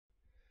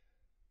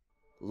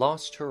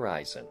Lost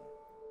Horizon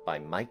by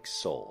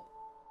Wsol.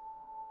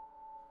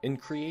 In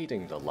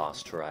creating the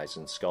Lost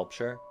Horizon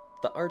sculpture,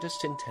 the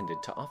artist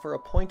intended to offer a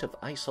point of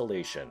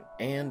isolation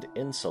and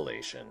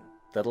insulation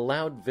that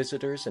allowed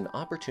visitors an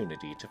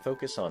opportunity to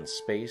focus on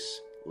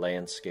space,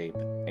 landscape,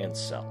 and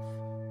self.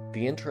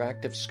 The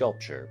interactive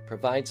sculpture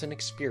provides an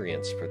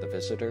experience for the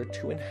visitor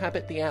to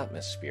inhabit the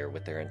atmosphere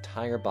with their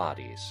entire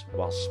bodies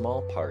while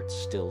small parts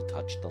still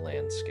touch the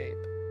landscape.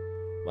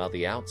 While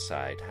the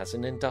outside has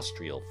an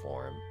industrial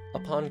form,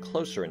 upon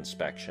closer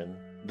inspection,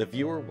 the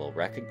viewer will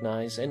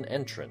recognize an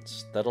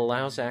entrance that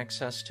allows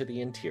access to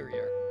the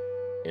interior.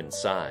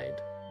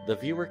 Inside, the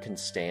viewer can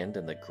stand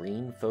in the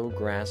green faux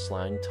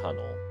grass-lined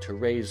tunnel to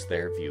raise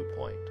their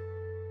viewpoint.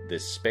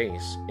 This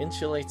space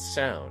insulates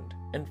sound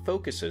and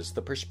focuses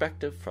the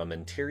perspective from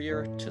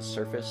interior to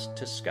surface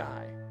to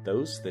sky.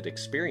 Those that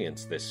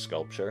experience this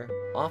sculpture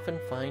often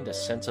find a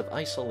sense of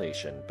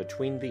isolation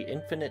between the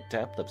infinite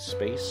depth of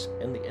space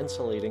and the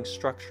insulating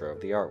structure of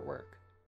the artwork.